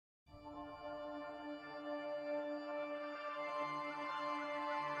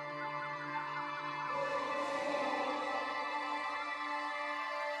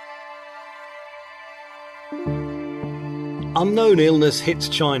Unknown illness hits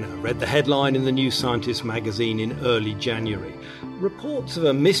China, read the headline in the New Scientist magazine in early January. Reports of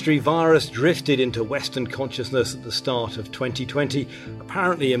a mystery virus drifted into Western consciousness at the start of 2020,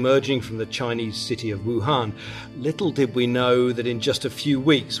 apparently emerging from the Chinese city of Wuhan. Little did we know that in just a few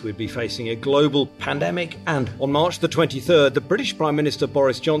weeks we'd be facing a global pandemic. And on March the 23rd, the British Prime Minister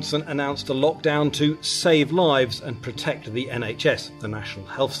Boris Johnson announced a lockdown to save lives and protect the NHS, the National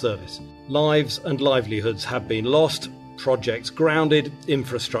Health Service. Lives and livelihoods have been lost, projects grounded,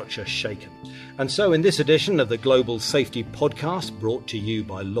 infrastructure shaken. And so in this edition of the Global Safety Podcast, brought to you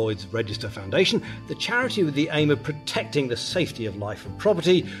by Lloyd's Register Foundation, the charity with the aim of protecting the safety of life and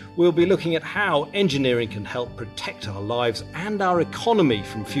property, we'll be looking at how engineering can help protect our lives and our economy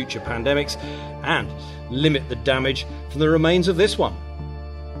from future pandemics and limit the damage from the remains of this one.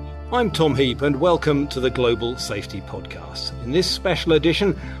 I'm Tom Heap and welcome to the Global Safety Podcast. In this special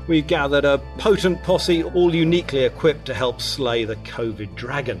edition, we've gathered a potent posse all uniquely equipped to help slay the COVID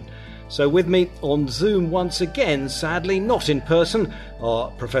dragon. So with me on Zoom once again, sadly not in person,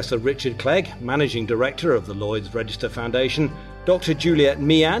 are Professor Richard Clegg, Managing Director of the Lloyd's Register Foundation, Dr. Juliette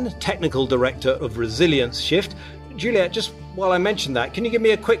Meehan, Technical Director of Resilience Shift. Juliette, just while I mention that, can you give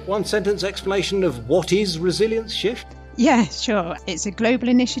me a quick one-sentence explanation of what is Resilience Shift? Yeah, sure. It's a global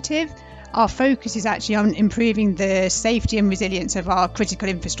initiative. Our focus is actually on improving the safety and resilience of our critical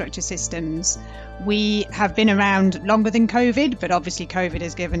infrastructure systems. We have been around longer than COVID, but obviously COVID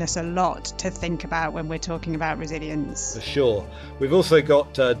has given us a lot to think about when we're talking about resilience. For sure. We've also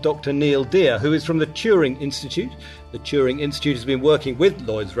got Dr. Neil Deere, who is from the Turing Institute. The Turing Institute has been working with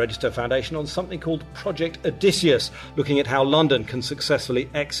Lloyd's Register Foundation on something called Project Odysseus, looking at how London can successfully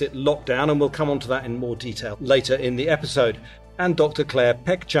exit lockdown, and we'll come on to that in more detail later in the episode. And Dr. Claire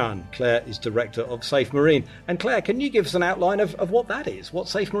Pekchan. Claire is Director of Safe Marine. And Claire, can you give us an outline of what that is, what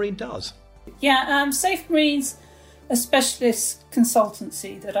Safe Marine does? Yeah, Safe Marine's a specialist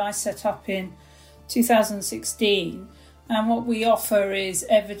consultancy that I set up in 2016. And what we offer is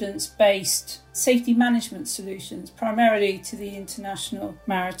evidence-based safety management solutions, primarily to the international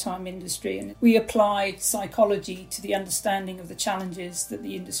maritime industry. And we applied psychology to the understanding of the challenges that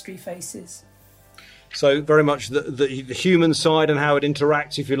the industry faces. So very much the human side and how it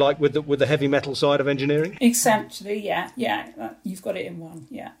interacts, if you like, with the heavy metal side of engineering? Essentially, yeah, you've got it in one,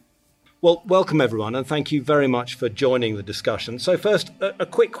 yeah. Well, welcome everyone, and thank you very much for joining the discussion. So first, a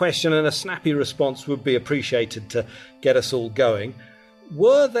quick question and a snappy response would be appreciated to get us all going.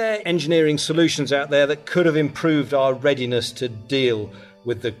 Were there engineering solutions out there that could have improved our readiness to deal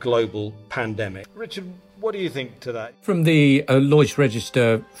with the global pandemic? Richard, what do you think to that? From the Lloyd's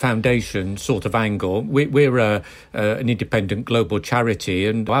Register Foundation sort of angle, we're an independent global charity,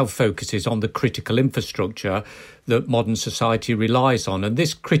 and our focus is on the critical infrastructure that modern society relies on. And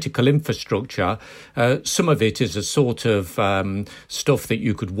this critical infrastructure, some of it is a sort of stuff that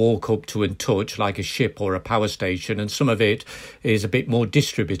you could walk up to and touch, like a ship or a power station, and some of it is a bit more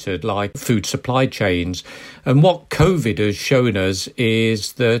distributed, like food supply chains. And what COVID has shown us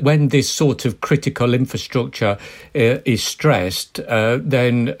is that when this sort of critical infrastructure is stressed,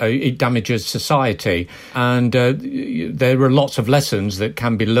 then it damages society. And there are lots of lessons that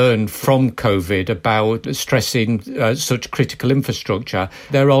can be learned from COVID about stressing such critical infrastructure.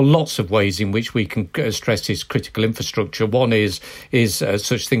 There are lots of ways in which we can stress this critical infrastructure. One is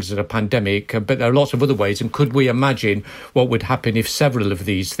such things as a pandemic, but there are lots of other ways. And could we imagine what would happen if several of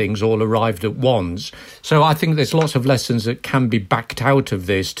these things all arrived at once? So I think there's lots of lessons that can be backed out of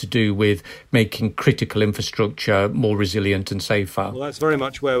this to do with making critical infrastructure more resilient and safer. Well, that's very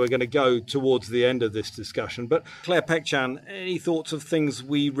much where we're going to go towards the end of this discussion. But Claire Pekchan, any thoughts of things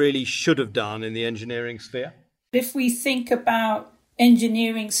we really should have done in the engineering sphere? If we think about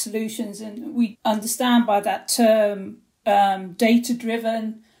engineering solutions, and we understand by that term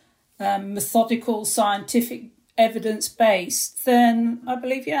data-driven, methodical, scientific, evidence-based, then I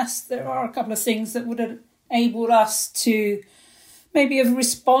believe, yes, there are a couple of things that would enable us to maybe have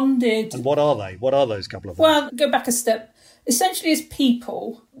responded. And what are they? What are those couple of things? Well, go back a step. Essentially, as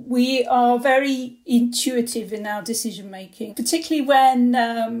people, we are very intuitive in our decision-making, particularly when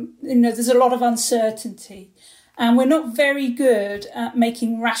there's a lot of uncertainty. And we're not very good at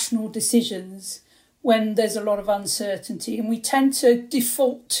making rational decisions when there's a lot of uncertainty. And we tend to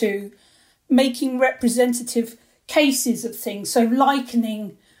default to making representative cases of things, so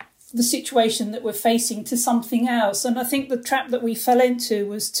likening the situation that we're facing to something else. And I think the trap that we fell into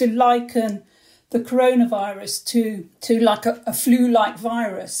was to liken the coronavirus to like a flu-like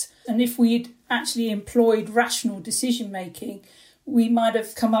virus. And if we'd actually employed rational decision-making, we might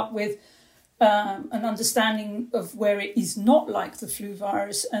have come up with an understanding of where it is not like the flu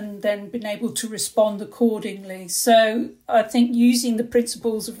virus, and then been able to respond accordingly. So I think using the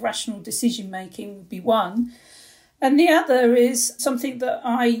principles of rational decision making would be one. And the other is something that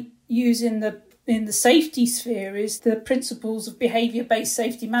I use in the safety sphere, is the principles of behaviour-based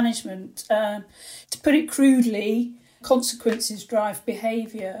safety management. To put it crudely, consequences drive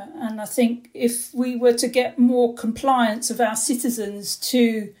behaviour. And I think if we were to get more compliance of our citizens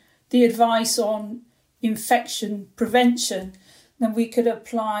to the advice on infection prevention, then we could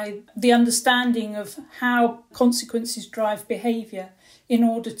apply the understanding of how consequences drive behaviour in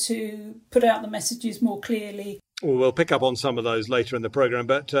order to put out the messages more clearly. Well, we'll pick up on some of those later in the programme.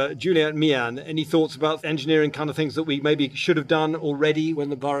 But Juliette Meehan, any thoughts about engineering kind of things that we maybe should have done already when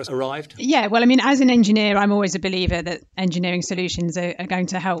the virus arrived? Yeah, well, I mean, as an engineer, I'm always a believer that engineering solutions are going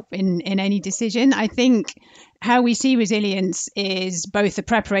to help in any decision. I think how we see resilience is both the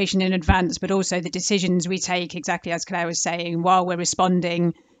preparation in advance, but also the decisions we take, exactly as Claire was saying, while we're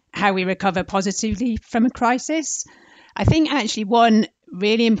responding, how we recover positively from a crisis. I think actually one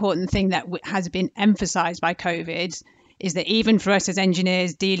really important thing that has been emphasised by COVID is that even for us as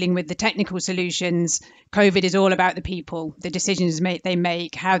engineers dealing with the technical solutions, COVID is all about the people, the decisions they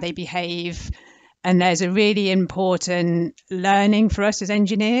make, how they behave. And there's a really important learning for us as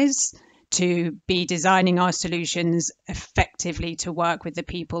engineers to be designing our solutions effectively to work with the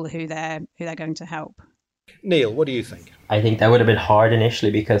people who they're going to help. Neil, what do you think? I think that would have been hard initially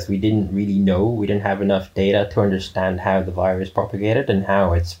because we didn't really know. We didn't have enough data to understand how the virus propagated and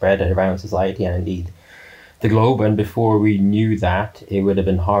how it spread around society and indeed the globe. And before we knew that, it would have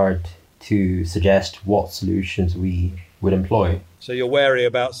been hard to suggest what solutions we would employ. So you're wary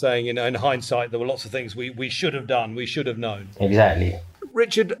about saying, in hindsight, there were lots of things we should have done, we should have known. Exactly.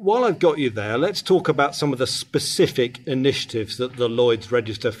 Richard, while I've got you there, let's talk about some of the specific initiatives that the Lloyd's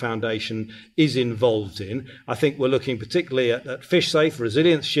Register Foundation is involved in. I think we're looking particularly at FishSafe,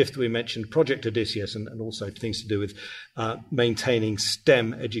 Resilience Shift, we mentioned, Project Odysseus, and also things to do with maintaining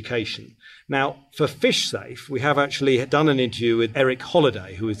STEM education. Now, for FishSafe, we have actually done an interview with Eric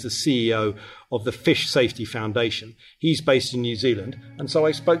Holliday, who is the CEO of the Fish Safety Foundation. He's based in New Zealand, and so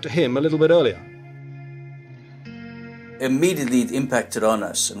I spoke to him a little bit earlier. Immediately it impacted on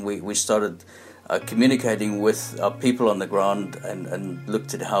us, and we started communicating with our people on the ground and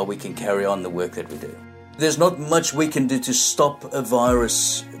looked at how we can carry on the work that we do. There's not much we can do to stop a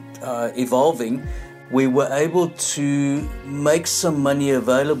virus evolving. We were able to make some money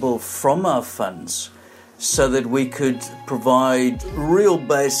available from our funds so that we could provide real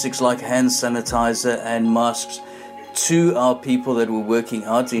basics like hand sanitizer and masks to our people that were working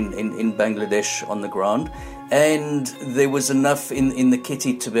out in Bangladesh on the ground. And there was enough in the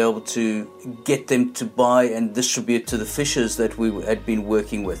kitty to be able to get them to buy and distribute to the fishers that we had been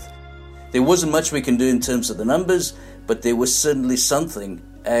working with. There wasn't much we can do in terms of the numbers, but there was certainly something,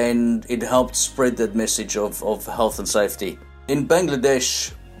 and it helped spread that message of health and safety. In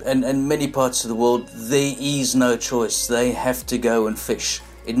Bangladesh and many parts of the world, there is no choice. They have to go and fish.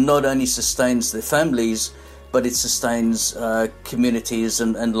 It not only sustains their families, but it sustains communities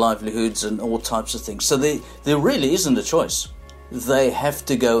and livelihoods and all types of things. So there really isn't a choice. They have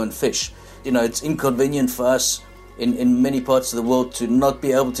to go and fish. You know, it's inconvenient for us in many parts of the world to not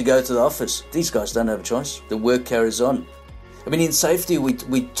be able to go to the office. These guys don't have a choice. The work carries on. I mean, in safety,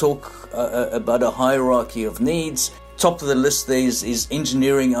 we talk about a hierarchy of needs. Top of the list there is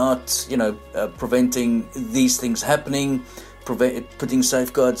engineering out, preventing these things happening, putting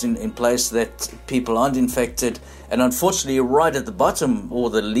safeguards in place that people aren't infected. And unfortunately, right at the bottom, or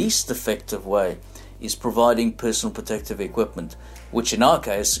the least effective way, is providing personal protective equipment, which in our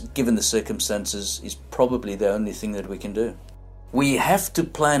case, given the circumstances, is probably the only thing that we can do. We have to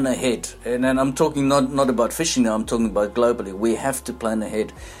plan ahead. And I'm talking not about fishing now, I'm talking about globally. We have to plan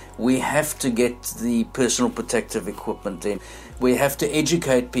ahead. We have to get the personal protective equipment in. We have to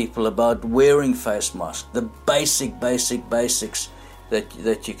educate people about wearing face masks, the basics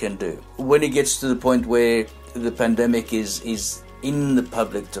that you can do. When it gets to the point where the pandemic is in the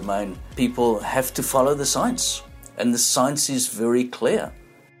public domain, people have to follow the science, and the science is very clear.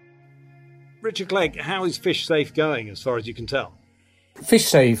 Richard Clegg, how is FishSafe going as far as you can tell?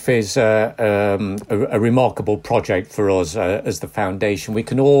 FishSafe is a remarkable project for us as the foundation. We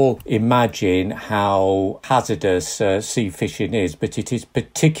can all imagine how hazardous sea fishing is, but it is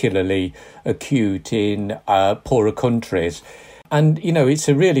particularly acute in poorer countries. And, it's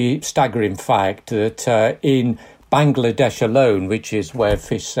a really staggering fact that in Bangladesh alone, which is where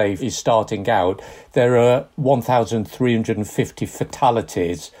FishSafe is starting out, there are 1,350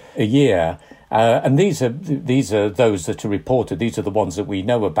 fatalities a year. And these are those that are reported. These are the ones that we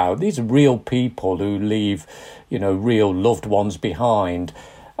know about. These are real people who leave, real loved ones behind.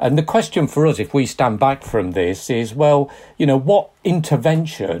 And the question for us, if we stand back from this, is, well, what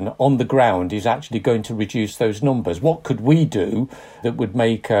intervention on the ground is actually going to reduce those numbers? What could we do that would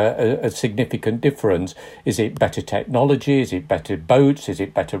make a significant difference? Is it better technology? Is it better boats? Is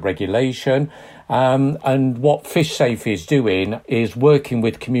it better regulation? And what FishSafe is doing is working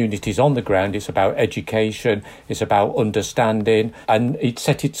with communities on the ground. It's about education. It's about understanding. And it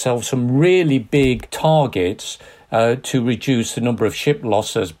set itself some really big targets to reduce the number of ship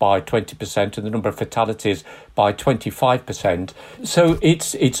losses by 20% and the number of fatalities by 25%. So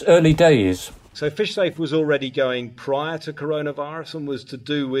it's early days. So FishSafe was already going prior to coronavirus and was to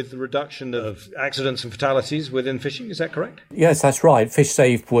do with the reduction of accidents and fatalities within fishing. Is that correct? Yes, that's right.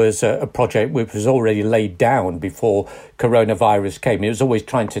 FishSafe was a project which was already laid down before coronavirus came. It was always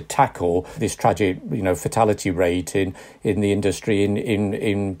trying to tackle this tragic, fatality rate in the industry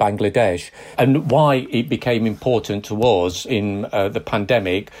in Bangladesh. And why it became important to us in the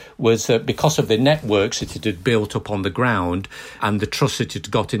pandemic was that because of the networks that it had built up on the ground and the trust that it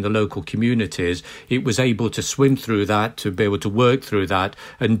had got in the local community, it was able to swim through that, to be able to work through that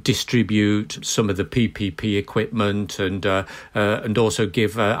and distribute some of the PPP equipment and also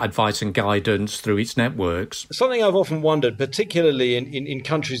give advice and guidance through its networks. Something I've often wondered, particularly in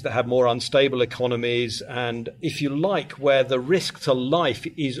countries that have more unstable economies and, if you like, where the risk to life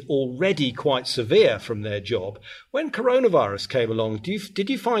is already quite severe from their job, when coronavirus came along, did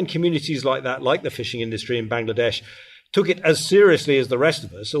you find communities like that, like the fishing industry in Bangladesh, took it as seriously as the rest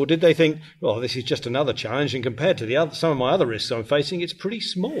of us, or did they think, well, this is just another challenge, and compared to some of my other risks I'm facing, it's pretty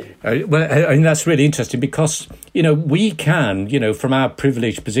small? That's really interesting because, we can, from our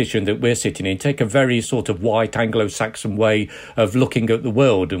privileged position that we're sitting in, take a very sort of white Anglo-Saxon way of looking at the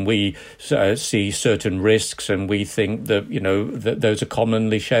world, and we see certain risks, and we think that, that those are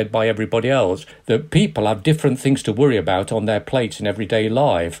commonly shared by everybody else, that people have different things to worry about on their plates in everyday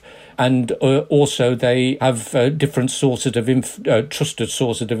life. And also they have different sources of trusted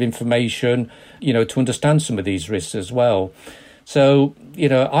sources of information, to understand some of these risks as well. So,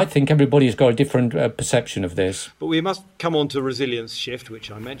 I think everybody's got a different perception of this. But we must come on to Resilience Shift,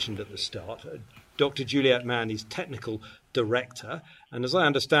 which I mentioned at the start. Dr. Juliette Mann is Technical Director. And as I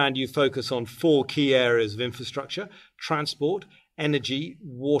understand, you focus on 4 key areas of infrastructure: transport, energy,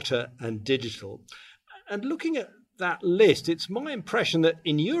 water and digital. And looking at that list, it's my impression that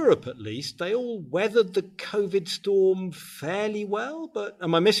in Europe, at least, they all weathered the COVID storm fairly well. But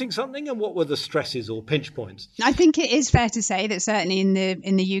am I missing something? And what were the stresses or pinch points? I think it is fair to say that certainly in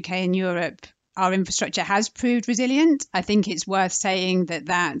the UK and Europe, our infrastructure has proved resilient. I think it's worth saying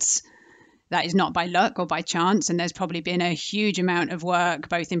that is not by luck or by chance. And there's probably been a huge amount of work,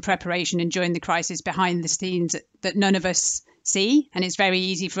 both in preparation and during the crisis, behind the scenes that none of us see. And it's very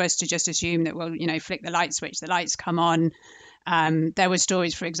easy for us to just assume that we'll, flick the light switch, the lights come on. There were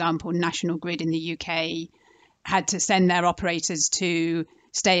stories, for example, National Grid in the UK had to send their operators to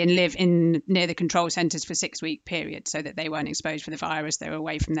stay and live near the control centres for 6-week periods so that they weren't exposed for the virus. They were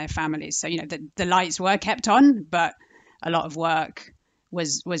away from their families. So, the lights were kept on, but a lot of work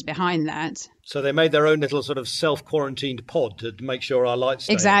was behind that. So they made their own little sort of self-quarantined pod to make sure our lights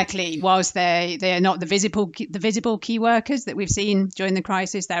stay exactly on. Whilst they are not the visible key workers that we've seen during the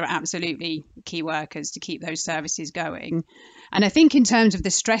crisis, they're absolutely key workers to keep those services going. And I think in terms of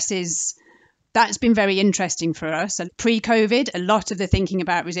the stresses, that's been very interesting for us. Pre-COVID, a lot of the thinking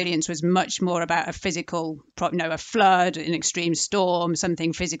about resilience was much more about a physical, a flood, an extreme storm,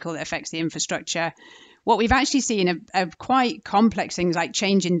 something physical that affects the infrastructure. What we've actually seen are quite complex things like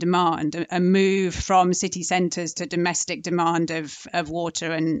change in demand, a move from city centres to domestic demand of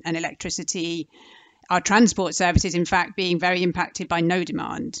water and electricity. Our transport services, in fact, being very impacted by no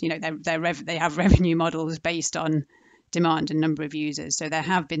demand. They have revenue models based on demand and number of users. So there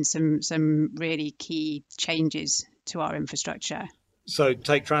have been some really key changes to our infrastructure. So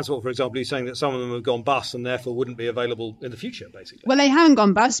take transport, for example, you're saying that some of them have gone bust and therefore wouldn't be available in the future, basically. Well, they haven't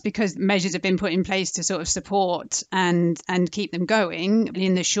gone bust because measures have been put in place to sort of support and keep them going.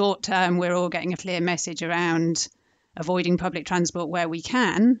 In the short term, we're all getting a clear message around avoiding public transport where we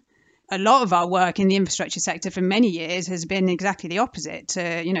can. A lot of our work in the infrastructure sector for many years has been exactly the opposite,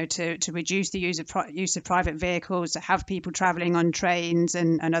 to reduce the use of private vehicles, to have people travelling on trains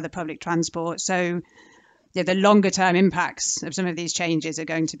and other public transport. So the longer term impacts of some of these changes are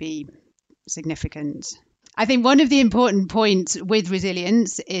going to be significant. I think one of the important points with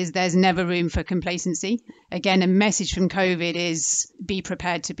resilience is there's never room for complacency. Again, a message from COVID is be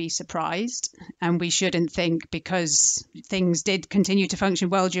prepared to be surprised. And we shouldn't think because things did continue to function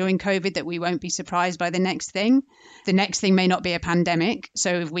well during COVID that we won't be surprised by the next thing. The next thing may not be a pandemic.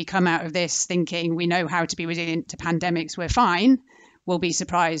 So if we come out of this thinking we know how to be resilient to pandemics, we're fine. We'll be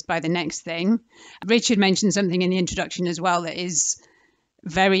surprised by the next thing. Richard mentioned something in the introduction as well that is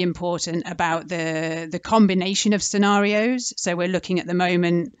very important about the combination of scenarios. So we're looking at the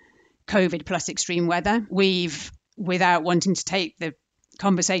moment COVID plus extreme weather. We've, without wanting to take the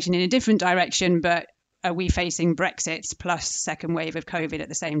conversation in a different direction, but are we facing Brexit plus second wave of COVID at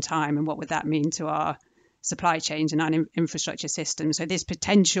the same time? And what would that mean to our supply chains and our infrastructure system? So this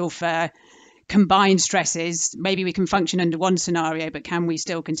potential for combined stresses, maybe we can function under one scenario, but can we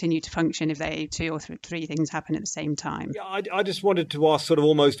still continue to function if they two or three things happen at the same time? Yeah, I just wanted to ask sort of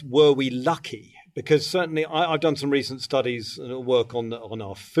almost, were we lucky? Because certainly I've done some recent studies and work on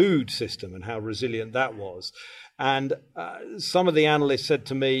our food system and how resilient that was. And some of the analysts said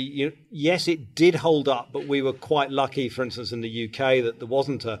to me, yes, it did hold up, but we were quite lucky, for instance, in the UK, that there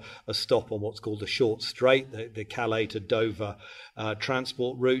wasn't a stop on what's called the short strait, the Calais to Dover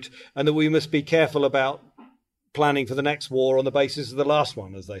transport route, and that we must be careful about planning for the next war on the basis of the last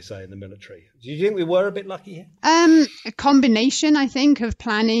one, as they say in the military. Do you think we were a bit lucky here? A combination, I think, of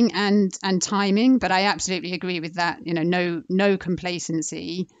planning and timing, but I absolutely agree with that. No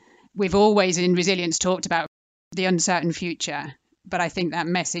complacency. We've always in resilience talked about the uncertain future, but I think that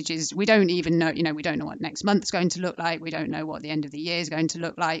message is we don't even know, we don't know what next month's going to look like. We don't know what the end of the year is going to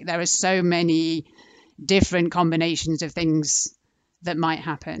look like. There are so many different combinations of things that might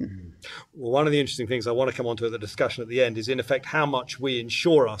happen. Well, one of the interesting things I want to come on to at the discussion at the end is, in effect, how much we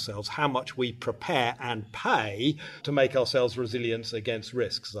insure ourselves, how much we prepare and pay to make ourselves resilient against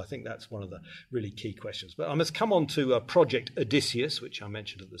risks. I think that's one of the really key questions. But I must come on to Project Odysseus, which I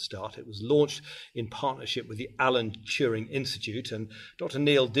mentioned at the start. It was launched in partnership with the Alan Turing Institute, and Dr.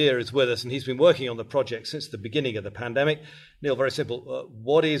 Neil Deere is with us, and he's been working on the project since the beginning of the pandemic. Neil, very simple.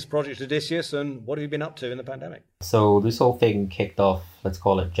 What is Project Odysseus and what have you been up to in the pandemic? So this whole thing kicked off, let's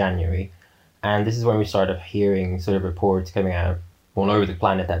call it January. And this is when we started hearing sort of reports coming out all over the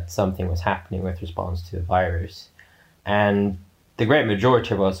planet that something was happening with response to the virus. And the great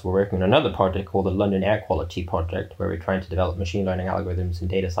majority of us were working on another project called the London Air Quality Project, where we're trying to develop machine learning algorithms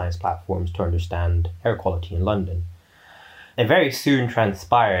and data science platforms to understand air quality in London. It very soon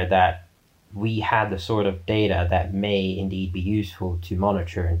transpired that we had the sort of data that may indeed be useful to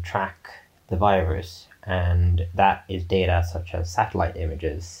monitor and track the virus. And that is data such as satellite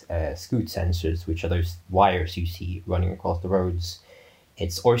images, scoot sensors, which are those wires you see running across the roads.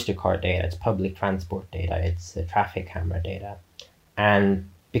 It's Oyster card data, it's public transport data, it's traffic camera data. And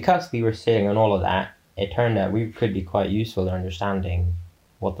because we were sitting on all of that, it turned out we could be quite useful in understanding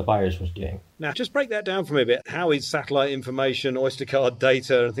what the virus was doing. Now, just break that down for me a bit. How is satellite information, Oyster card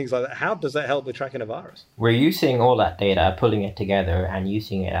data and things like that, how does that help with tracking a virus? We're using all that data, pulling it together and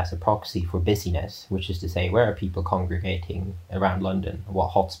using it as a proxy for busyness, which is to say, where are people congregating around London?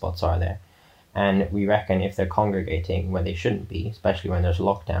 What hotspots are there? And we reckon if they're congregating when they shouldn't be, especially when there's a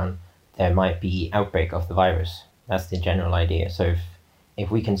lockdown, there might be outbreak of the virus. That's the general idea. So if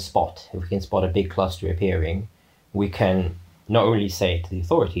we can spot a big cluster appearing, we can not only say to the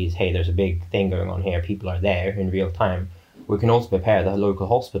authorities, hey, there's a big thing going on here, people are there in real time. We can also prepare the local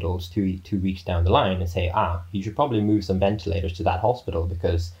hospitals to reach down the line and say, you should probably move some ventilators to that hospital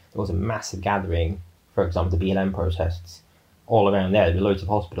because there was a massive gathering, for example, the BLM protests, all around there. There are loads of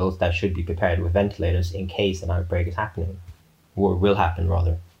hospitals that should be prepared with ventilators in case an outbreak is happening, or will happen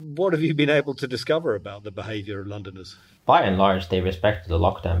rather. What have you been able to discover about the behaviour of Londoners? By and large, they respected the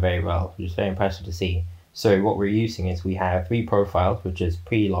lockdown very well, which is very impressive to see. So what we're using is we have 3 profiles, which is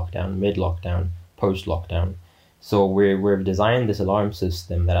pre-lockdown, mid-lockdown, post-lockdown. So we've designed this alarm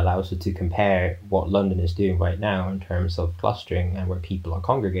system that allows us to compare what London is doing right now in terms of clustering and where people are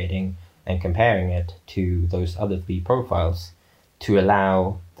congregating and comparing it to those other 3 profiles to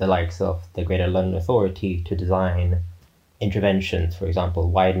allow the likes of the Greater London Authority to design interventions, for example,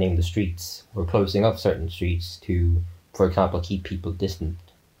 widening the streets or closing off certain streets to, for example, keep people distant.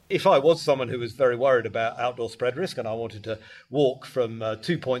 If I was someone who was very worried about outdoor spread risk and I wanted to walk from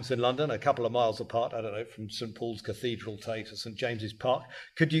 2 points in London, a couple of miles apart, I don't know, from St Paul's Cathedral to St James's Park,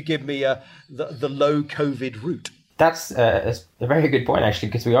 could you give me the low COVID route? That's a very good point, actually,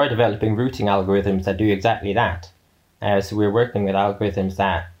 because we are developing routing algorithms that do exactly that. So we're working with algorithms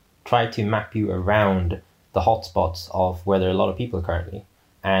that try to map you around the hotspots of where there are a lot of people currently.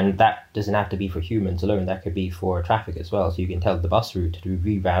 And that doesn't have to be for humans alone, that could be for traffic as well. So you can tell the bus route to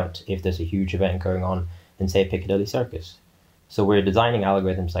reroute if there's a huge event going on in, say, Piccadilly Circus. So we're designing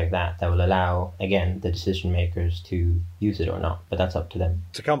algorithms like that will allow, again, the decision makers to use it or not, but that's up to them.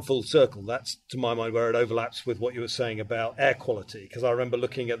 To come full circle, that's, to my mind, where it overlaps with what you were saying about air quality, because I remember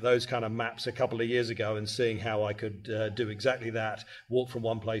looking at those kind of maps a couple of years ago and seeing how I could do exactly that, walk from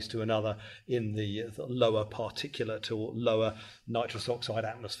one place to another in the lower particulate or lower nitrous oxide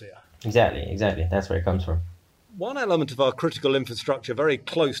atmosphere. Exactly. That's where it comes from. One element of our critical infrastructure very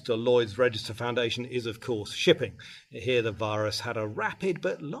close to Lloyd's Register Foundation is, of course, shipping. Here the virus had a rapid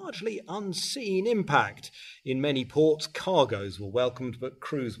but largely unseen impact. In many ports, cargoes were welcomed, but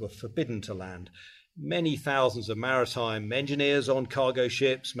crews were forbidden to land. Many thousands of maritime engineers on cargo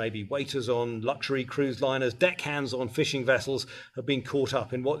ships, maybe waiters on luxury cruise liners, deckhands on fishing vessels have been caught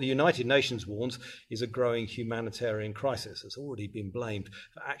up in what the United Nations warns is a growing humanitarian crisis. It's already been blamed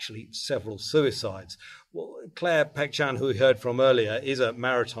for actually several suicides. Well, Claire Pekchan, who we heard from earlier, is a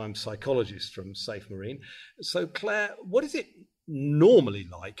maritime psychologist from Safe Marine. So, Claire, what is it normally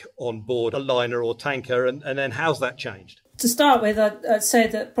like on board a liner or tanker, and then how's that changed? To start with, I'd say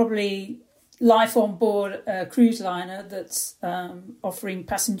that probably life on board a cruise liner that's offering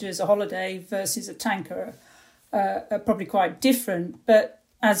passengers a holiday versus a tanker are probably quite different. But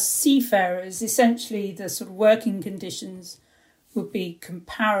as seafarers, essentially the sort of working conditions would be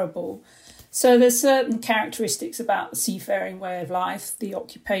comparable. So there's certain characteristics about the seafaring way of life, the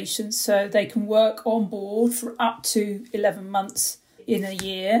occupation. So they can work on board for up to 11 months in a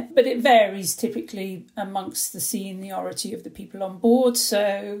year, but it varies typically amongst the seniority of the people on board.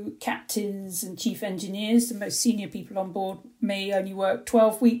 So captains and chief engineers, the most senior people on board, may only work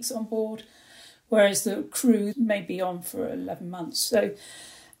 12 weeks on board, whereas the crew may be on for 11 months. So,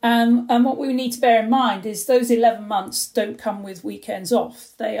 and what we need to bear in mind is those 11 months don't come with weekends off.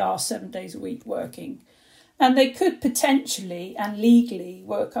 They are 7 days a week working. And they could potentially and legally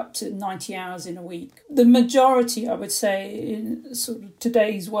work up to 90 hours in a week. The majority, I would say, in sort of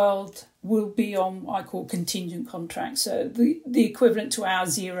today's world will be on what I call contingent contracts. So the equivalent to our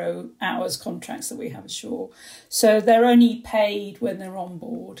 0 hours contracts that we have ashore. So they're only paid when they're on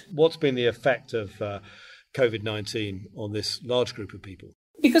board. What's been the effect of COVID-19 on this large group of people?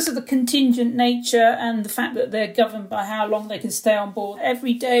 Because of the contingent nature and the fact that they're governed by how long they can stay on board,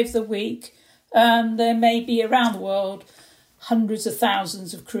 every day of the week, there may be around the world hundreds of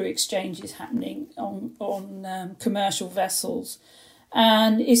thousands of crew exchanges happening on commercial vessels.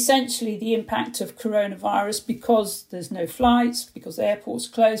 And essentially the impact of coronavirus, because there's no flights, because airports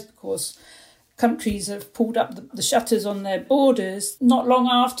are closed, because countries have pulled up the shutters on their borders, not long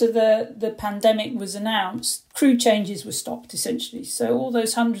after the pandemic was announced, crew changes were stopped essentially. So all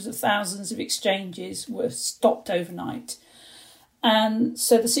those hundreds of thousands of exchanges were stopped overnight. And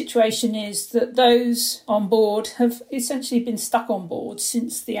so the situation is that those on board have essentially been stuck on board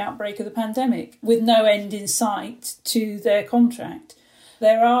since the outbreak of the pandemic with no end in sight to their contract.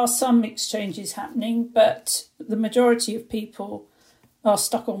 There are some exchanges happening, but the majority of people are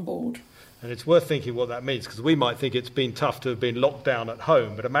stuck on board. And it's worth thinking what that means, because we might think it's been tough to have been locked down at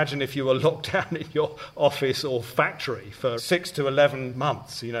home, but imagine if you were locked down in your office or factory for 6 to 11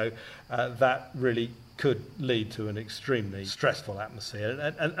 months, that really could lead to an extremely stressful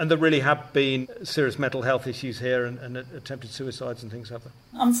atmosphere. And there really have been serious mental health issues here and attempted suicides and things, have there?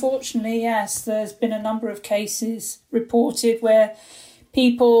 Unfortunately, yes. There's been a number of cases reported where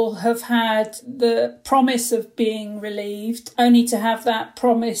people have had the promise of being relieved, only to have that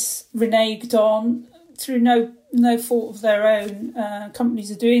promise reneged on through no fault of their own. Companies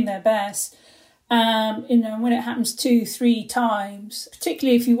are doing their best. When it happens 2-3 times,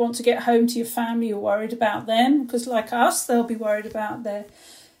 particularly if you want to get home to your family, you're worried about them, because like us, they'll be worried about their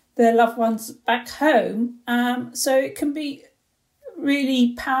loved ones back home. So it can be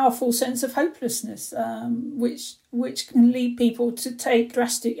really powerful sense of hopelessness, which can lead people to take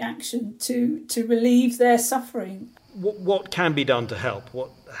drastic action to relieve their suffering. What can be done to help?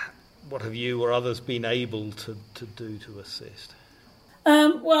 What have you or others been able to do to assist?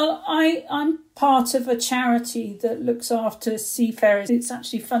 Well, I'm part of a charity that looks after seafarers. It's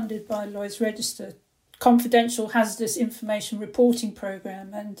actually funded by Lloyd's Register, Confidential Hazardous Information Reporting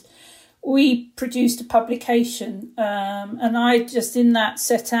Programme, and we produced a publication, and I just in that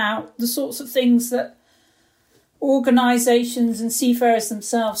set out the sorts of things that organisations and seafarers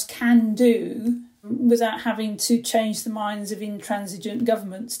themselves can do without having to change the minds of intransigent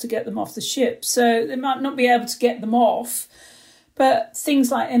governments to get them off the ship. So they might not be able to get them off, but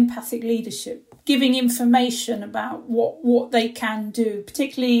things like empathic leadership, giving information about what they can do,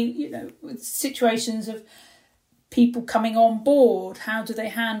 particularly, with situations of people coming on board, how do they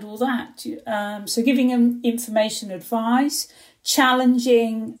handle that? So giving them information, advice,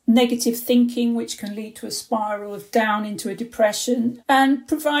 challenging negative thinking, which can lead to a spiral of down into a depression, and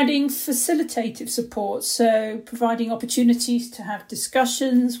providing facilitative support. So providing opportunities to have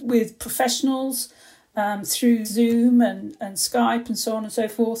discussions with professionals through Zoom and Skype and so on and so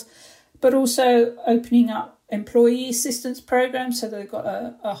forth, but also opening up employee assistance programs so they've got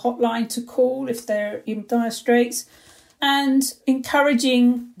a hotline to call if they're in dire straits, and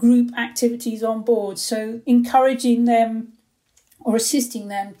encouraging group activities on board. So encouraging them or assisting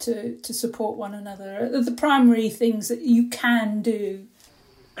them to support one another are the primary things that you can do.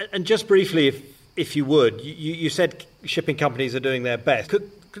 And just briefly, if you would, you said shipping companies are doing their best.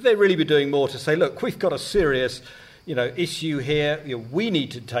 Could they really be doing more to say, look, we've got a serious issue here, we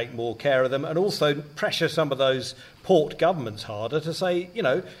need to take more care of them, and also pressure some of those port governments harder to say,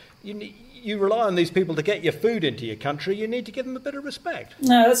 you rely on these people to get your food into your country, you need to give them a bit of respect.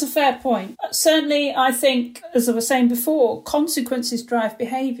 No, that's a fair point. Certainly, I think, as I was saying before, consequences drive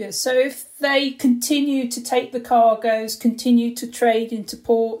behaviour. So if they continue to take the cargoes, continue to trade into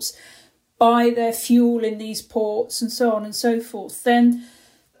ports, buy their fuel in these ports and so on and so forth, then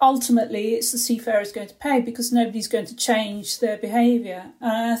ultimately it's the seafarers going to pay, because nobody's going to change their behaviour.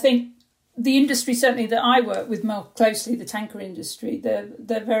 And I think the industry, certainly that I work with more closely, the tanker industry,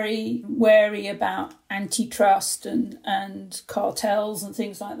 they're very wary about antitrust and cartels and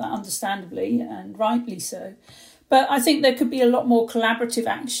things like that, understandably, and rightly so. But I think there could be a lot more collaborative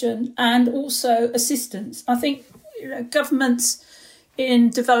action and also assistance. I think governments in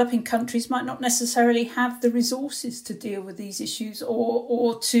developing countries might not necessarily have the resources to deal with these issues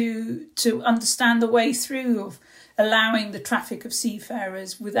or to understand the way through of allowing the traffic of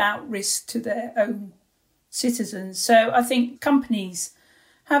seafarers without risk to their own citizens. So I think companies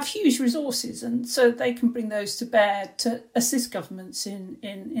have huge resources, and so they can bring those to bear to assist governments in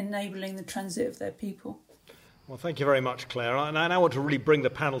enabling the transit of their people. Well, thank you very much, Claire. And I now want to really bring the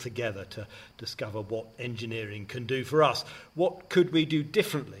panel together to discover what engineering can do for us. What could we do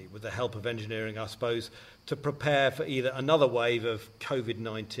differently with the help of engineering, I suppose, to prepare for either another wave of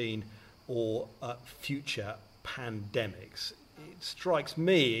COVID-19 or future pandemics? It strikes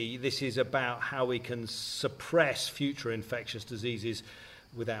me this is about how we can suppress future infectious diseases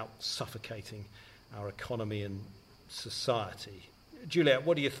without suffocating our economy and society. Juliet,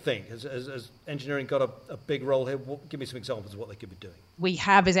 what do you think? Has engineering got a big role here? Give me some examples of what they could be doing. We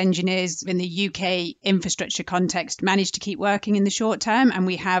have, as engineers in the UK infrastructure context, managed to keep working in the short term, and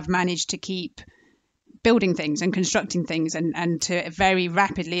we have managed to keep building things and constructing things and to very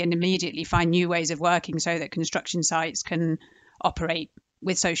rapidly and immediately find new ways of working so that construction sites can operate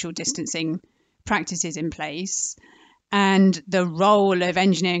with social distancing practices in place. And the role of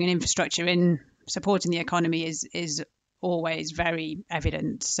engineering and infrastructure in supporting the economy is always very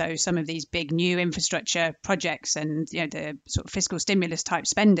evident. So some of these big new infrastructure projects and the sort of fiscal stimulus type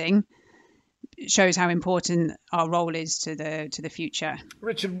spending shows how important our role is to the future.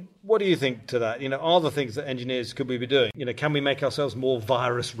 Richard, what do you think to that? Are the things that engineers could we be doing? Can we make ourselves more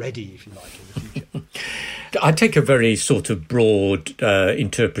virus ready, if you like, in the future? I take a very sort of broad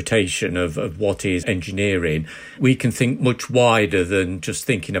interpretation of what is engineering. We can think much wider than just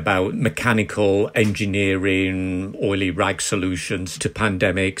thinking about mechanical engineering, oily rag solutions to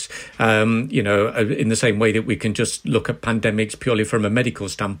pandemics. In the same way that we can just look at pandemics purely from a medical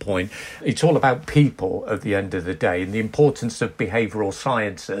standpoint. It's all about people at the end of the day, and the importance of behavioural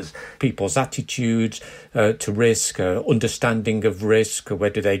sciences, people's attitudes to risk, understanding of risk, where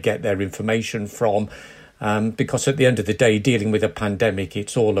do they get their information from. Because at the end of the day, dealing with a pandemic,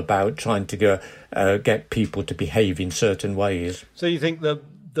 it's all about trying to get people to behave in certain ways. So you think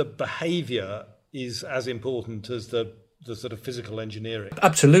the behaviour is as important as the sort of physical engineering?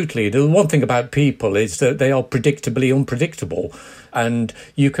 Absolutely. The one thing about people is that they are predictably unpredictable. And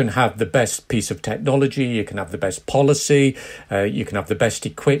you can have the best piece of technology, you can have the best policy, you can have the best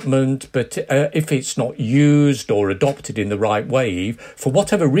equipment, but if it's not used or adopted in the right way, for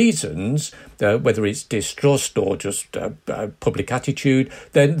whatever reasons, whether it's distrust or just public attitude,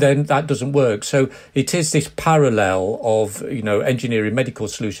 then that doesn't work. So it is this parallel of engineering, medical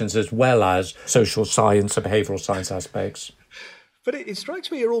solutions, as well as social science and behavioural science aspects. But it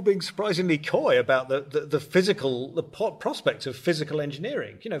strikes me you're all being surprisingly coy about the prospects of physical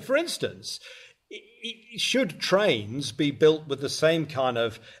engineering. For instance, should trains be built with the same kind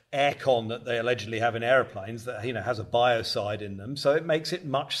of aircon that they allegedly have in airplanes that has a biocide in them, so it makes it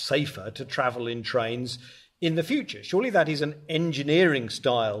much safer to travel in trains in the future? Surely that is an engineering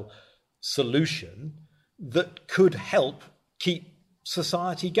style solution that could help keep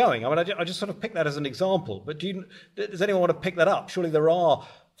society going. I mean, I just sort of pick that as an example, but does anyone want to pick that up? Surely there are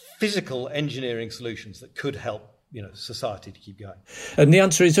physical engineering solutions that could help society to keep going? And the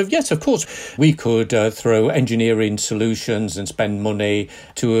answer is yes, of course. We could throw engineering solutions and spend money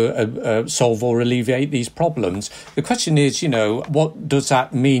to solve or alleviate these problems. The question is, what does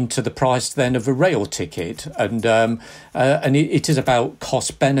that mean to the price then of a rail ticket? And it is about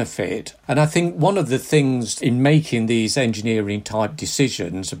cost benefit. And I think one of the things in making these engineering type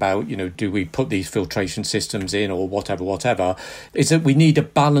decisions about, do we put these filtration systems in or whatever, is that we need a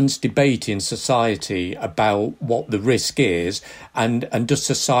balanced debate in society about what the risk is and does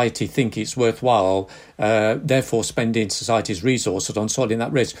society think it's worthwhile, therefore spending society's resources on solving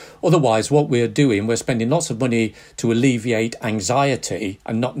that risk. Otherwise, what we're doing, we're spending lots of money to alleviate anxiety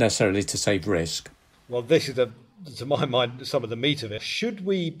and not necessarily to save risk. Well, this is, to my mind, some of the meat of it. Should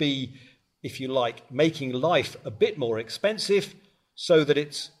we be, if you like, making life a bit more expensive so that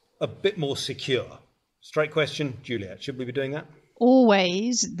it's a bit more secure? Straight question, Juliet, should we be doing that?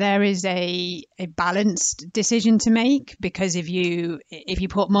 Always there is a balanced decision to make, because if you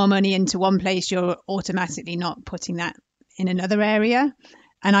put more money into one place, you're automatically not putting that in another area.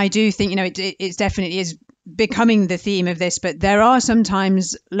 And I do think, it's definitely is becoming the theme of this, but there are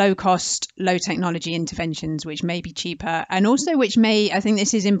sometimes low cost, low technology interventions which may be cheaper, and also which may, I think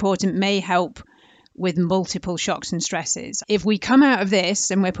this is important, may help with multiple shocks and stresses. If we come out of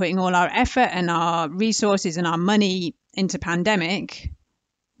this and we're putting all our effort and our resources and our money into pandemic,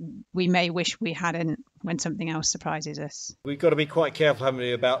 we may wish we hadn't when something else surprises us. We've got to be quite careful, haven't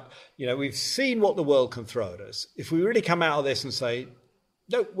we, about, we've seen what the world can throw at us. If we really come out of this and say,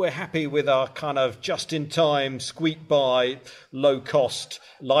 no, we're happy with our kind of just-in-time, squeak-by, low-cost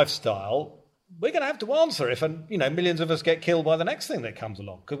lifestyle, we're going to have to answer if, millions of us get killed by the next thing that comes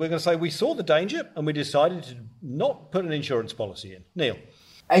along. Because we're going to say we saw the danger and we decided to not put an insurance policy in. Neil?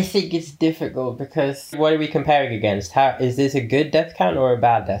 I think it's difficult because what are we comparing against? How is this a good death count or a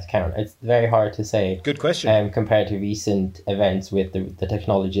bad death count? It's very hard to say. Good question. Compared to recent events with the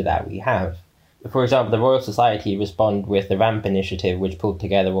technology that we have. For example, the Royal Society responded with the RAMP initiative, which pulled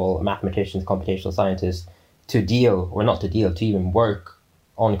together all mathematicians, computational scientists to even work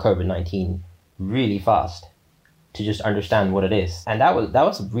on COVID-19 really fast, to just understand what it is. And that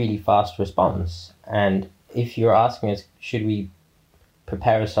was a really fast response. And if you're asking us, should we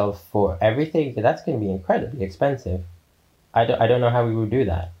prepare ourselves for everything, that's going to be incredibly expensive. I don't know how we would do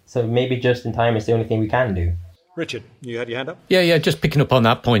that. So maybe just in time is the only thing we can do. Richard, you had your hand up? Yeah, just picking up on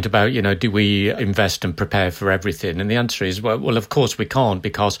that point about, do we invest and prepare for everything? And the answer is, well, of course we can't,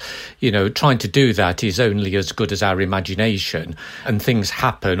 because, trying to do that is only as good as our imagination. And things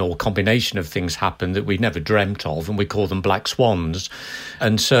happen, or combination of things happen that we never dreamt of, and we call them black swans.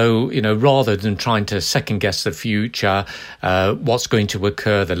 And so, rather than trying to second guess the future, what's going to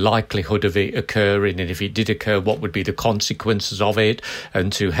occur, the likelihood of it occurring, and if it did occur, what would be the consequences of it,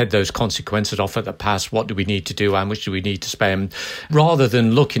 and to head those consequences off at the pass, what do we need to do? How much do we need to spend? Rather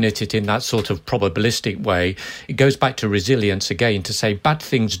than looking at it in that sort of probabilistic way, it goes back to resilience again, to say bad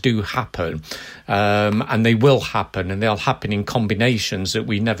things do happen, and they will happen, and they'll happen in combinations that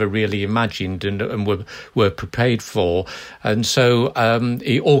we never really imagined and were prepared for. And so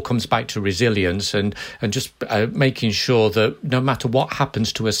it all comes back to resilience and just making sure that no matter what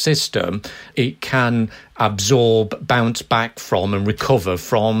happens to a system, it can absorb, bounce back from and recover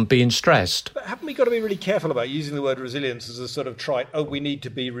from being stressed. But haven't we got to be really careful about using the word resilience as a sort of trite, we need to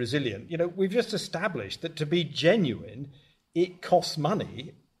be resilient? We've just established that to be genuine, it costs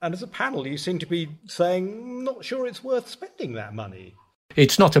money. And as a panel, you seem to be saying, not sure it's worth spending that money.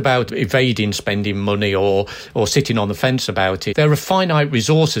 It's not about evading spending money or sitting on the fence about it. There are finite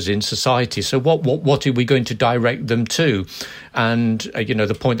resources in society, so what are we going to direct them to? And,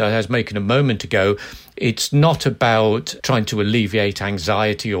 the point that I was making a moment ago, it's not about trying to alleviate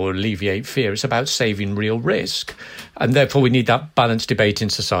anxiety or alleviate fear. It's about saving real risk. And therefore, we need that balanced debate in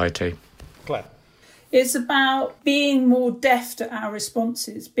society. Claire? It's about being more deft at our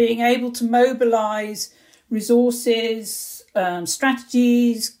responses, being able to mobilise resources,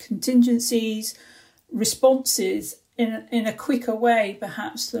 strategies, contingencies, responses in a quicker way,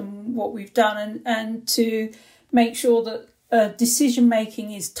 perhaps, than what we've done, and to make sure that decision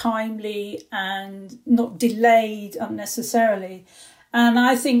making is timely and not delayed unnecessarily. And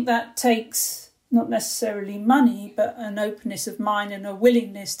I think that takes not necessarily money, but an openness of mind and a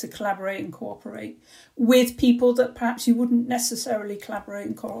willingness to collaborate and cooperate with people that perhaps you wouldn't necessarily collaborate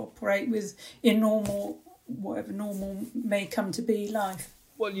and cooperate with in whatever normal may come to be life.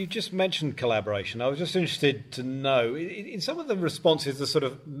 Well, you just mentioned collaboration. I was just interested to know, in some of the responses, the sort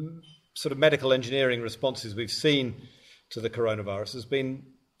of medical engineering responses we've seen to the coronavirus, has been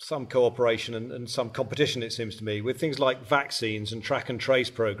some cooperation and some competition, it seems to me, with things like vaccines and track and trace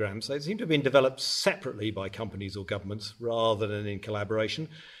programs. They seem to have been developed separately by companies or governments rather than in collaboration.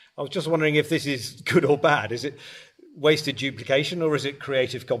 I was just wondering if this is good or bad. Is it wasted duplication or is it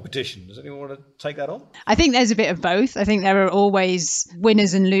creative competition? Does anyone want to take that on? I think there's a bit of both. I think there are always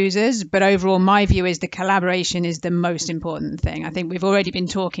winners and losers, but overall my view is the collaboration is the most important thing. I think we've already been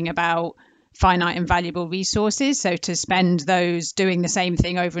talking about finite and valuable resources, so to spend those doing the same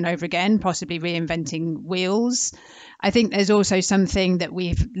thing over and over again, possibly reinventing wheels. I think there's also something that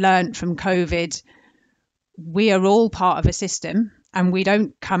we've learned from COVID. We are all part of a system. And we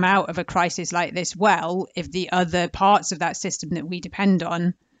don't come out of a crisis like this well if the other parts of that system that we depend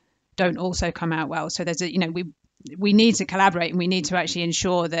on don't also come out well. So there's we need to collaborate, and we need to actually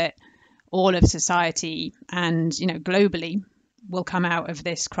ensure that all of society and globally will come out of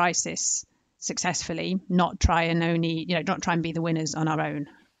this crisis successfully, not try and be the winners on our own.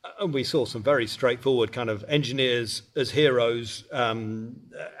 And we saw some very straightforward kind of engineers as heroes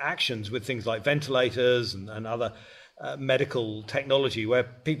actions with things like ventilators and other medical technology, where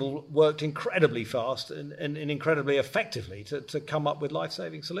people worked incredibly fast and incredibly effectively to come up with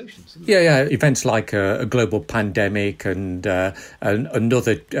life-saving solutions. Yeah. Events like a global pandemic and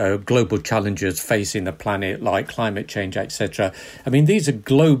other global challenges facing the planet, like climate change, etc. I mean, these are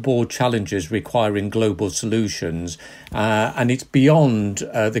global challenges requiring global solutions, and it's beyond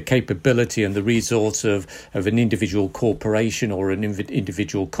the capability and the resource of an individual corporation or an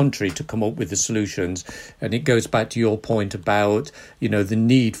individual country to come up with the solutions. And it goes back to your point about the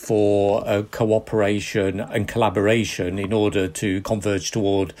need for cooperation and collaboration in order to converge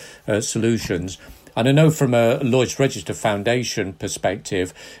toward solutions. And I know from a Lloyd's Register Foundation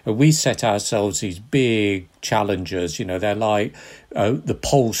perspective, we set ourselves these big challenges. They're like the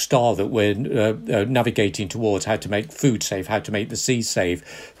pole star that we're navigating towards, how to make food safe, how to make the sea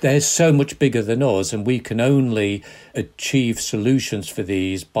safe. They're so much bigger than us, and we can only achieve solutions for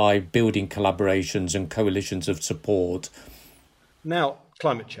these by building collaborations and coalitions of support. Now,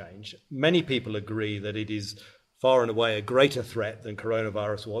 climate change, many people agree that it is far and away a greater threat than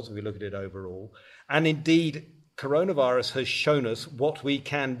coronavirus was, if we look at it overall. And indeed, coronavirus has shown us what we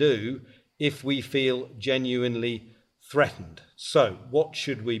can do if we feel genuinely threatened. So what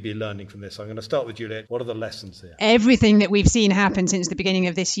should we be learning from this? I'm going to start with Juliet. What are the lessons here? Everything that we've seen happen since the beginning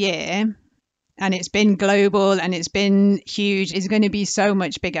of this year, and it's been global and it's been huge, is going to be so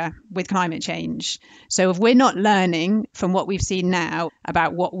much bigger with climate change. So if we're not learning from what we've seen now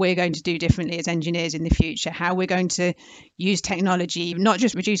about what we're going to do differently as engineers in the future, how we're going to use technology, not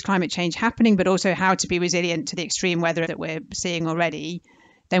just reduce climate change happening, but also how to be resilient to the extreme weather that we're seeing already,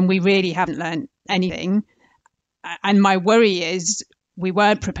 then we really haven't learned anything. And my worry is we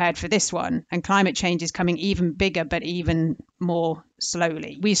weren't prepared for this one, and climate change is coming even bigger, but even more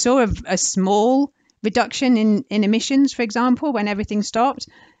slowly. We saw a small reduction in emissions, for example, when everything stopped.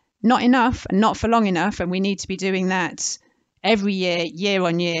 Not enough and not for long enough, and we need to be doing that every year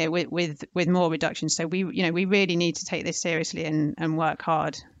on year with more reductions. So we really need to take this seriously and work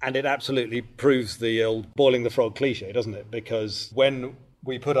hard. And it absolutely proves the old boiling the frog cliche, doesn't it? Because when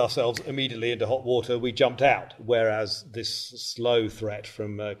we put ourselves immediately into hot water, we jumped out, whereas this slow threat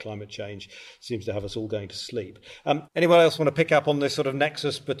from climate change seems to have us all going to sleep. Anyone else want to pick up on this sort of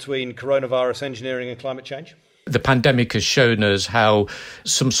nexus between coronavirus engineering and climate change? The pandemic has shown us how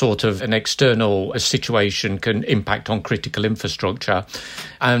some sort of an external situation can impact on critical infrastructure,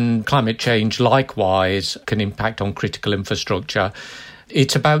 and climate change likewise can impact on critical infrastructure.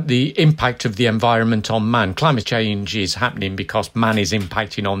 It's about the impact of the environment on man. Climate change is happening because man is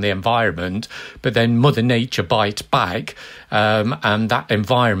impacting on the environment, but then Mother Nature bites back, and that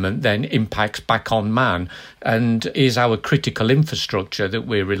environment then impacts back on man. And is our critical infrastructure that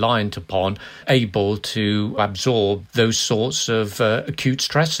we're reliant upon able to absorb those sorts of acute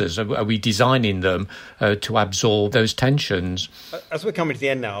stresses? Are we designing them to absorb those tensions? As we're coming to the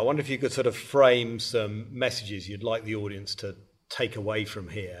end now, I wonder if you could sort of frame some messages you'd like the audience to take away from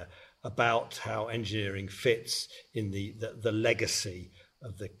here about how engineering fits in the legacy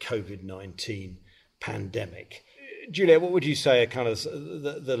of the COVID-19 pandemic. Julia, what would you say are kind of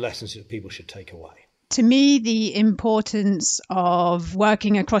the lessons that people should take away? To me, the importance of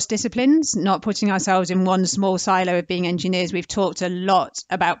working across disciplines, not putting ourselves in one small silo of being engineers. We've talked a lot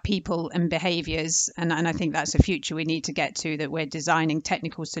about people and behaviours, and I think that's a future we need to get to, that we're designing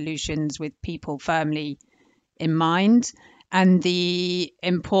technical solutions with people firmly in mind. And the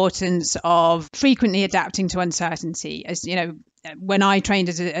importance of frequently adapting to uncertainty. As you know, when I trained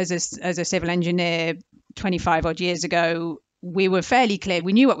as a civil engineer 25 odd years ago, we were fairly clear.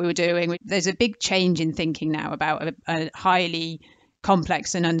 We knew what we were doing. There's a big change in thinking now about a highly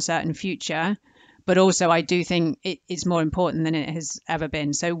complex and uncertain future. But also, I do think it's more important than it has ever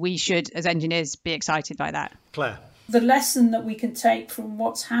been. So we should, as engineers, be excited by that. Claire? The lesson that we can take from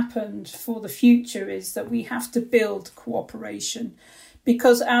what's happened for the future is that we have to build cooperation,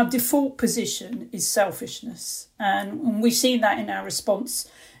 because our default position is selfishness. And we've seen that in our response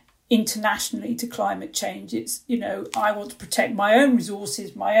internationally to climate change. It's, I want to protect my own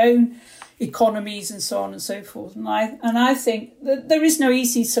resources, my own economies and so on and so forth. And I think that there is no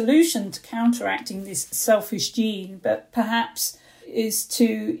easy solution to counteracting this selfish gene, but perhaps is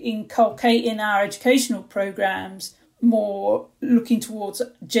to inculcate in our educational programmes more looking towards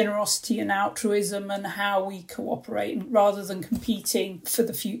generosity and altruism and how we cooperate, rather than competing for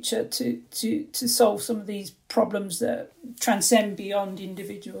the future to solve some of these problems that transcend beyond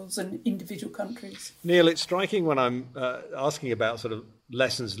individuals and individual countries. Neil, it's striking when I'm asking about sort of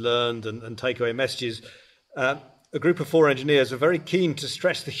lessons learned and takeaway messages. A group of 4 engineers are very keen to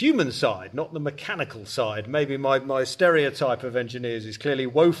stress the human side, not the mechanical side. Maybe my stereotype of engineers is clearly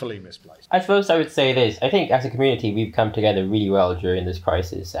woefully misplaced. I suppose I would say this. I think as a community, we've come together really well during this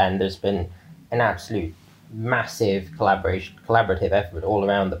crisis, and there's been an absolute massive collaborative effort all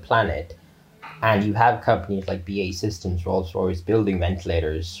around the planet. And you have companies like BAE Systems, Rolls-Royce building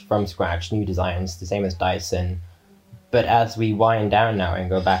ventilators from scratch, new designs, the same as Dyson. But as we wind down now and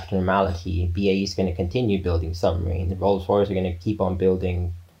go back to normality, BAE is going to continue building submarines. Rolls-Royce are going to keep on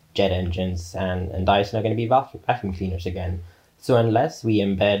building jet engines, and Dyson are going to be vacuum cleaners again. So unless we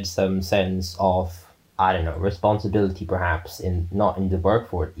embed some sense of, responsibility perhaps, not in the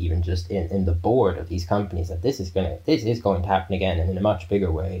workforce, even just in the board of these companies, that this is going to happen again, and in a much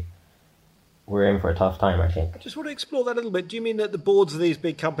bigger way, we're in for a tough time, I think. I just want to explore that a little bit. Do you mean that the boards of these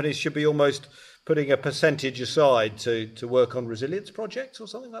big companies should be almost putting a percentage aside to work on resilience projects or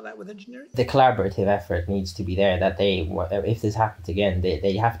something like that with engineering? The collaborative effort needs to be there, that if this happens again,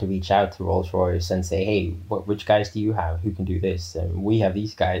 they have to reach out to Rolls-Royce and say, hey, which guys do you have who can do this? And we have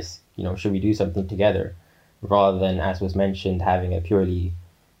these guys, should we do something together? Rather than, as was mentioned, having a purely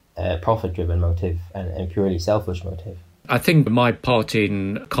profit-driven motive and purely selfish motive. I think my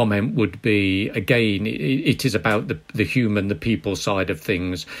parting comment would be, again, it is about the human, the people side of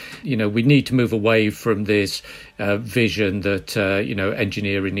things. We need to move away from this vision that,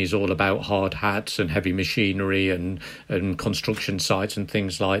 engineering is all about hard hats and heavy machinery and construction sites and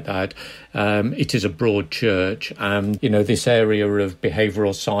things like that. It is a broad church. And, this area of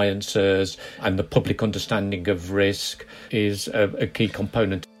behavioural sciences and the public understanding of risk is a key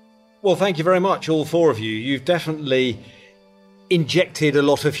component. Well, thank you very much, all 4 of you. You've definitely injected a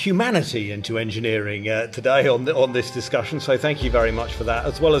lot of humanity into engineering today on this discussion, so thank you very much for that,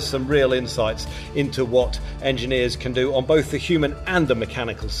 as well as some real insights into what engineers can do on both the human and the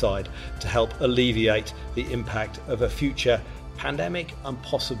mechanical side to help alleviate the impact of a future pandemic and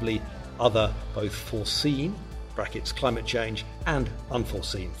possibly other both foreseen (brackets climate change) and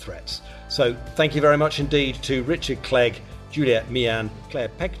unforeseen threats. So thank you very much indeed to Richard Clegg, Juliet Meehan, Claire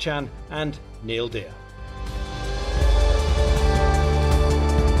Pekchan and Neil Deere.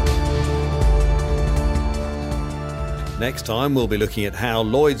 Next time we'll be looking at how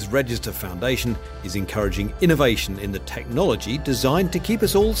Lloyd's Register Foundation is encouraging innovation in the technology designed to keep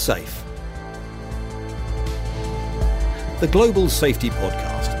us all safe. The Global Safety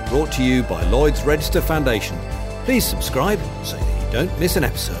Podcast, brought to you by Lloyd's Register Foundation. Please subscribe so that you don't miss an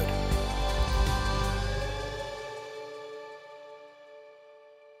episode.